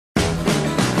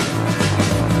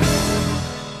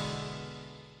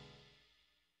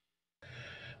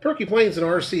Turkey Plains and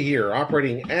RC here,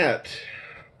 operating at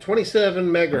 27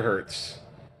 megahertz.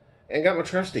 And got my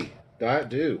trusty Diet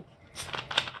Dew.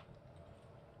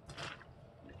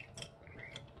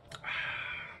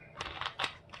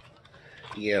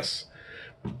 Yes.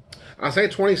 I say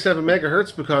 27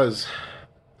 megahertz because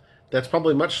that's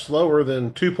probably much slower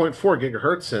than 2.4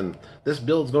 gigahertz, and this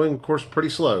build's going, of course, pretty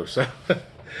slow. So,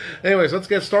 anyways, let's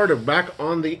get started. Back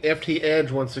on the FT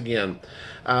Edge once again.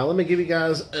 Let me give you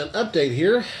guys an update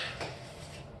here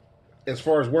as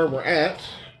far as where we're at.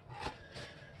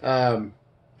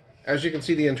 As you can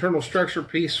see, the internal structure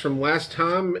piece from last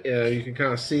time, you can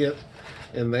kind of see it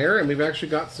in there, and we've actually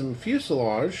got some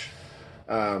fuselage.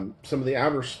 Some of the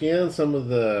outer skin, some of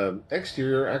the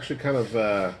exterior actually kind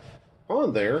of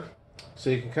on there. So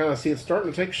you can kind of see it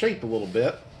starting to take shape a little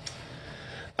bit.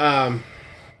 Now,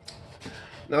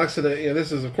 like I said,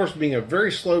 this is, of course, being a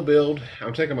very slow build.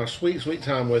 I'm taking my sweet, sweet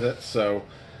time with it. So,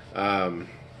 I'm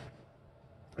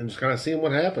just kind of seeing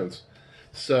what happens.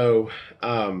 So,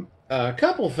 a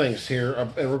couple of things here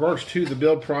in regards to the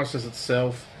build process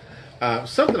itself.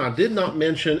 Something I did not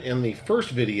mention in the first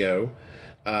video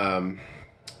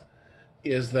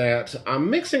is that I'm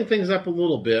mixing things up a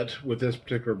little bit with this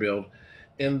particular build,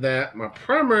 in that my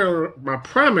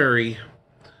primary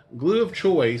glue of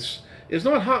choice is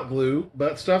not hot glue,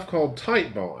 but stuff called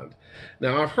Titebond.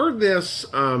 Now, I've heard this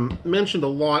mentioned a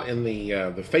lot in the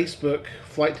Facebook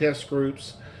flight test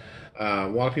groups. A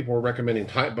lot of people are recommending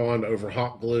Titebond over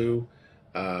hot glue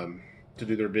to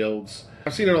do their builds.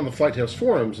 I've seen it on the Flitetest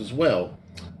Forums as well.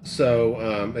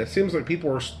 So it seems like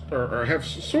people have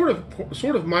sort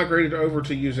of migrated over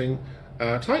to using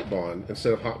Titebond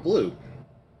instead of hot glue.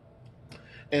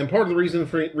 And part of the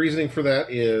reasoning for that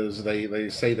is they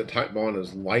say that Titebond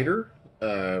is lighter,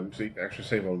 so you actually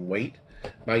save on weight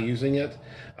by using it.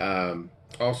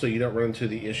 Also, you don't run into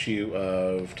the issue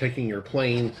of taking your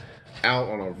plane out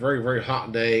on a very, very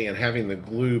hot day and having the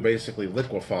glue basically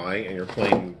liquefy and your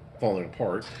plane falling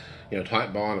apart.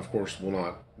 Titebond, of course, will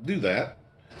not do that.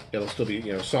 It'll still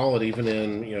be, solid even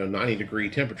in,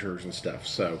 90-degree temperatures and stuff.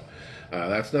 So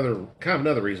that's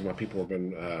another reason why people have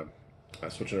been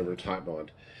switching over to Titebond.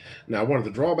 Now, one of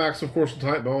the drawbacks, of course, with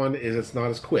Titebond is it's not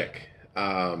as quick.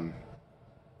 Hot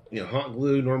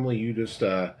glue, normally you just,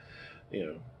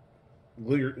 glue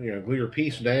your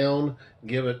piece down,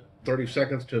 give it 30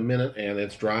 seconds to a minute, and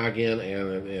it's dry again,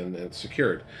 and it's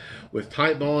secured. With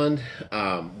Titebond,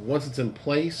 once it's in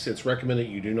place, it's recommended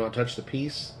you do not touch the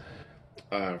piece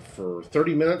for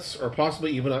 30 minutes or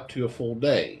possibly even up to a full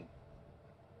day,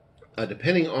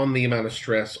 depending on the amount of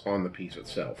stress on the piece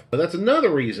itself. But that's another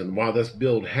reason why this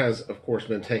build has, of course,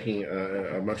 been taking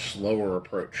a much slower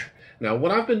approach. Now,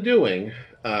 what I've been doing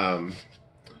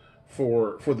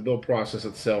for the build process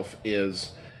itself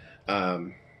is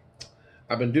I've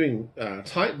been doing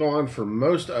Titebond for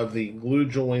most of the glue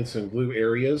joints and glue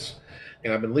areas,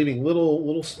 and I've been leaving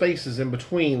little spaces in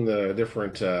between the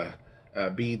different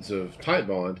beads of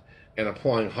Titebond and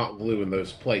applying hot glue in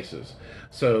those places.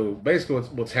 So basically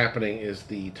what's happening is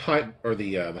the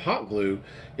hot glue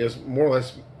is more or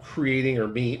less creating or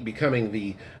becoming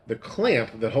the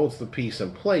clamp that holds the piece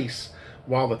in place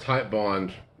while the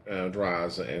Titebond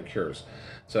dries and cures.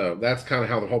 So that's kind of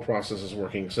how the whole process is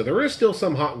working. So there is still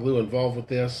some hot glue involved with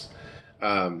this,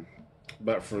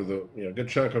 but for the good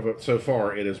chunk of it so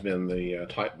far, it has been the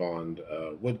Titebond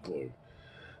wood glue.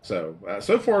 So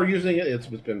far using it, it's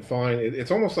been fine.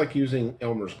 It's almost like using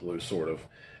Elmer's glue, sort of,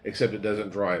 except it doesn't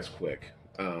dry as quick.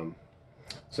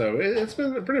 So it's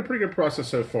been a pretty good process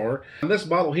so far. And this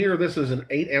bottle here, this is an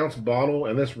 8-ounce bottle,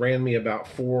 and this ran me about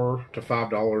 $4 to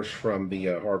 $5 from the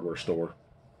hardware store.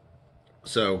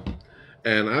 So,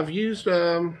 and I've used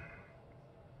about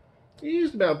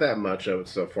that much of it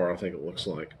so far, I think it looks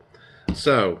like.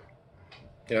 So,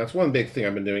 yeah, that's one big thing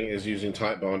I've been doing, is using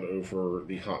Titebond over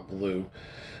the hot glue.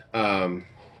 Some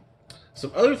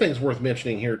other things worth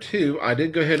mentioning here too. I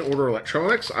did go ahead and order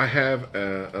electronics. I have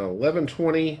an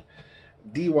 1120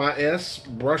 DYS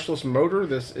brushless motor.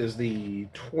 This is the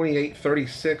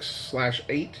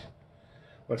 2836/8.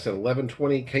 Like I said,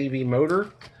 1120 kV motor.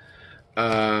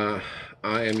 I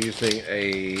am using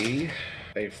a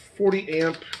 40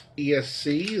 amp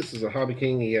ESC. This is a Hobby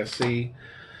King ESC.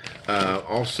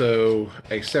 Also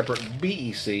a separate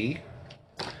BEC.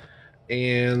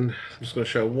 And I'm just going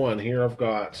to show one here. I've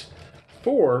got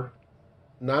 4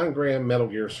 9-gram Metal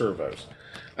Gear servos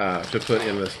to put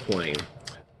in this plane.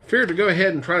 Figured to go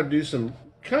ahead and try to do some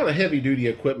kind of heavy-duty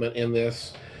equipment in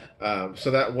this,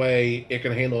 so that way it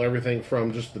can handle everything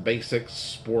from just the basic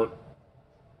sport,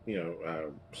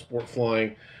 sport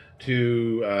flying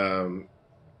to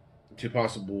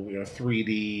possible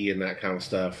 3D and that kind of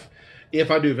stuff.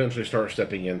 if I do eventually start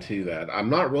stepping into that. I'm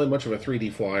not really much of a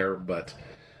 3D flyer, but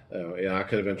yeah, I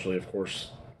could eventually, of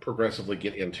course, progressively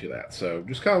get into that. So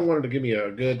just kind of wanted to give me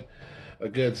a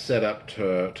good setup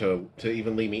to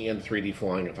even lead me in 3D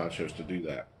flying if I chose to do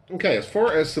that. Okay, as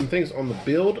far as some things on the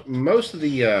build, most of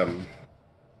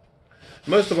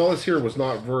all this here was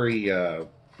not really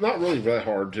that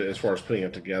hard as far as putting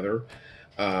it together.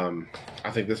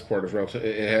 I think this part is relative.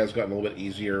 It has gotten a little bit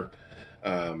easier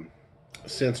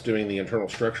since doing the internal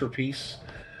structure piece.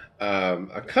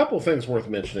 A couple things worth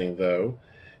mentioning though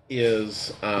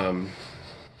is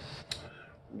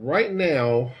right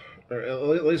now, or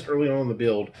at least early on in the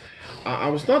build, I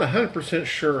was not 100%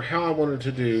 sure how I wanted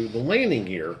to do the landing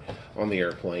gear on the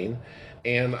airplane.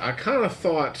 And I kind of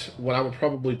thought what I would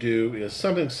probably do is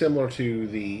something similar to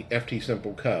the FT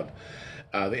Simple Cub.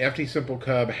 The FT Simple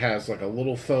Cub has like a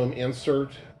little foam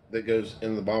insert that goes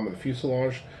in the bottom of the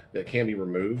fuselage that can be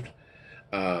removed.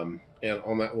 And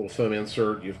on that little foam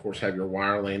insert, you of course have your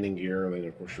wire landing gear and then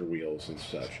of course your wheels and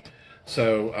such.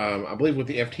 So I believe with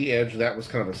the FT Edge, that was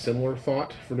kind of a similar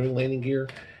thought for doing landing gear.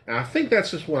 And I think that's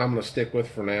just what I'm going to stick with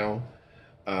for now.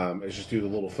 Is just do the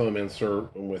little foam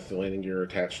insert with the landing gear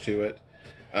attached to it.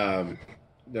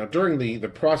 Now, during the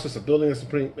process of building this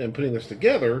and putting this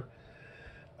together,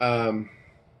 I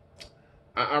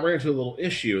ran into a little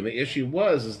issue, and the issue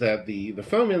is that the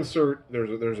foam insert,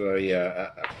 there's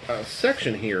a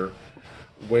section here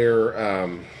where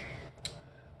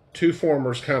two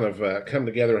formers kind of come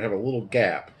together and have a little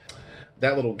gap.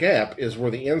 That little gap is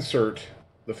where the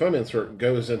foam insert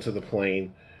goes into the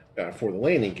plane for the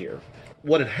landing gear.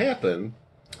 What had happened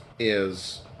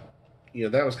is,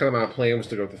 that was kind of my plan, was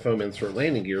to go with the foam insert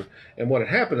landing gear. And what had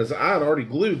happened is I had already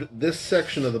glued this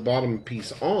section of the bottom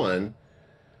piece on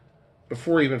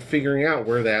before even figuring out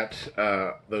where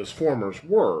those formers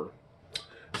were.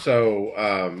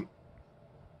 So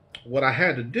what I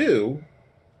had to do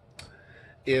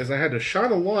is I had to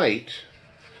shine a light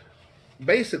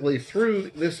basically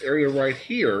through this area right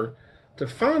here to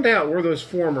find out where those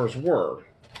formers were.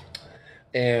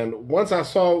 And once I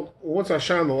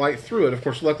shined the light through it, of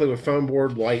course, luckily with foam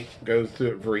board, light goes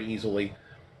through it very easily.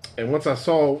 And once I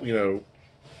saw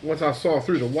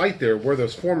through the light there where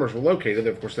those formers were located,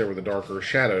 of course they were the darker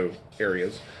shadow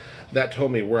areas, that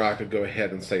told me where I could go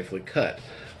ahead and safely cut.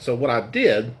 So what I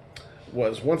did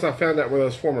was, once I found out where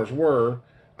those formers were,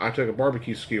 I took a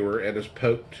barbecue skewer and just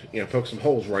poked some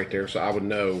holes right there so I would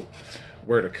know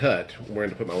where to cut, where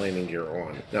to put my landing gear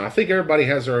on. Now, I think everybody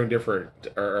has their own different,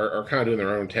 are kind of doing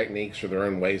their own techniques or their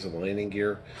own ways of the landing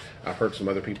gear. I've heard some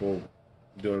other people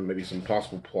doing maybe some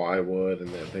possible plywood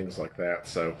and things like that.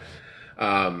 So,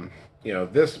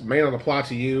 this may not apply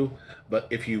to you, but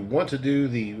if you want to do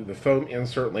the foam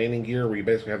insert landing gear, where you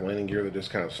basically have a landing gear that just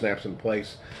kind of snaps in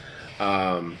place,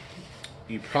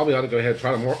 you probably ought to go ahead and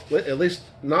try to at least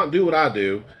not do what I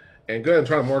do, and go ahead and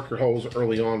try to mark your holes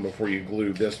early on before you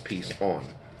glue this piece on.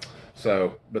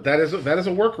 So, but that is a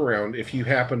workaround if you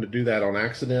happen to do that on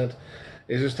accident.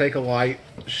 Is just take a light,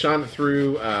 shine it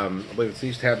through. I believe it's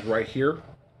these tabs right here.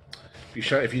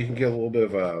 If you can get a little bit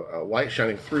of a light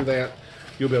shining through that,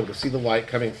 you'll be able to see the light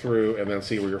coming through and then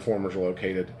see where your formers are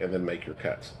located and then make your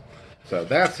cuts. So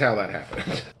that's how that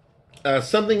happened.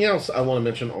 Something else I want to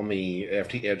mention on the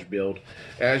FT Edge build,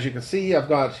 as you can see, I've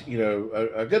got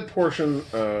a good portion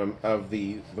of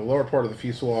the lower part of the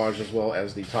fuselage as well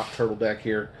as the top turtle deck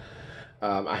here.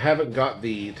 I haven't got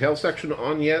the tail section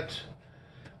on yet,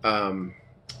 and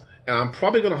I'm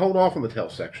probably going to hold off on the tail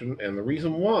section. And the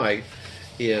reason why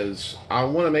is I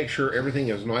want to make sure everything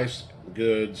is nice,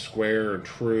 good, square, and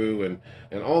true,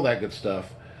 and all that good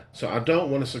stuff. So I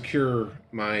don't want to secure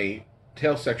my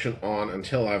tail section on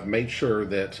until I've made sure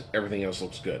that everything else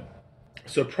looks good.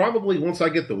 So probably once I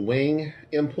get the wing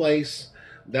in place,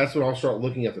 that's when I'll start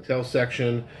looking at the tail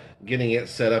section, getting it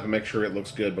set up and make sure it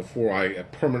looks good before I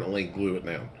permanently glue it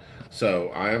down. So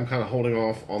I am kind of holding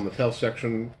off on the tail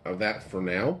section of that for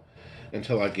now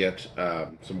until I get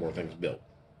some more things built.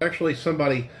 Actually,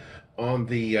 somebody on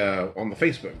the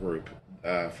Facebook group,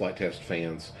 Flitetest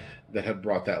fans, that had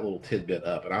brought that little tidbit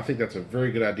up, and I think that's a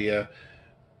very good idea.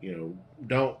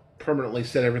 Don't permanently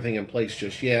set everything in place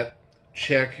just yet.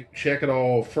 Check it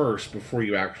all first before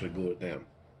you actually glue it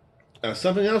down.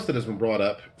 Something else that has been brought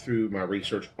up through my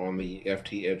research on the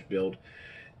FT Edge build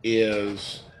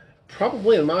is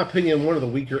probably, in my opinion, one of the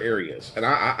weaker areas. And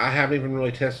I haven't even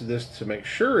really tested this to make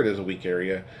sure it is a weak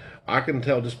area. I can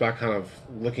tell just by kind of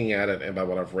looking at it and by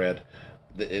what I've read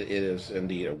that it is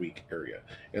indeed a weak area.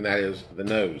 And that is the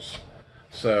nose.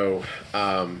 So,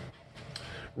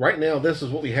 right now, this is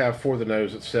what we have for the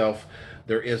nose itself.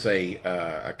 There is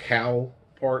a cowl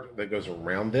part that goes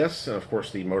around this, and of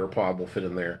course the motor pod will fit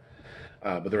in there.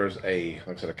 But there's like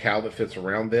I said, a cowl that fits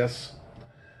around this,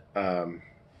 and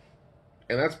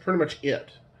that's pretty much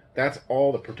it. That's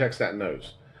all that protects that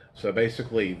nose. So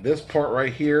basically, this part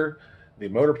right here, the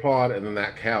motor pod, and then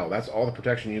that cowl, that's all the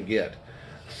protection you get.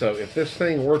 So if this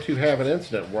thing were to have an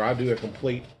incident where I do a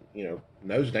complete,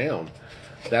 nose down,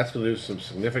 that's going to do some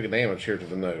significant damage here to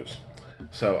the nose.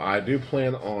 So I do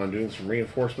plan on doing some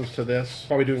reinforcements to this.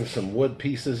 Probably doing some wood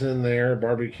pieces in there,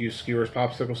 barbecue skewers,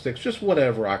 popsicle sticks, just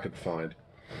whatever I could find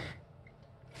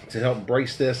to help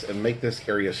brace this and make this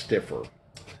area stiffer.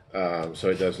 So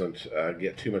it doesn't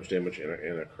get too much damage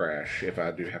in a crash if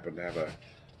I do happen to have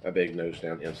a big nose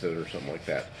down incident or something like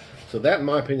that. So that, in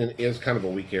my opinion, is kind of a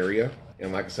weak area.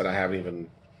 And like I said, I haven't even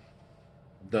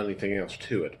done anything else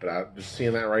to it. But I just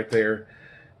seeing that right there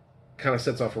kind of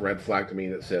sets off a red flag to me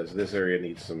that says this area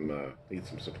needs some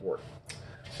support.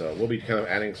 So we'll be kind of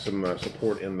adding some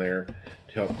support in there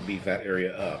to help beef that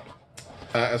area up.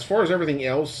 As far as everything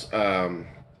else, like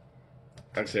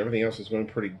I said, everything else is going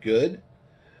pretty good.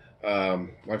 Like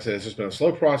I said, it's just been a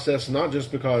slow process, not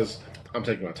just because I'm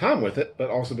taking my time with it, but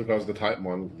also because the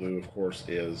Titebond glue, of course,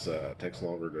 takes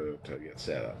longer to get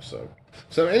set up.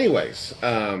 So anyways,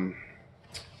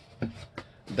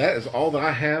 that is all that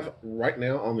I have right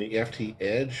now on the FT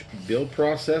Edge build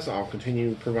process. I'll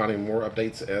continue providing more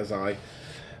updates as I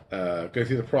go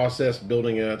through the process,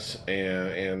 building it,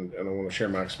 and I want to share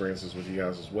my experiences with you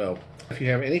guys as well. If you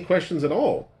have any questions at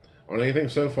all on anything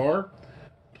so far,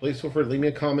 please feel free to leave me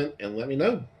a comment and let me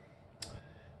know.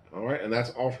 All right, and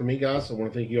that's all for me, guys. I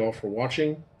want to thank you all for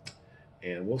watching,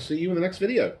 and we'll see you in the next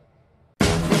video.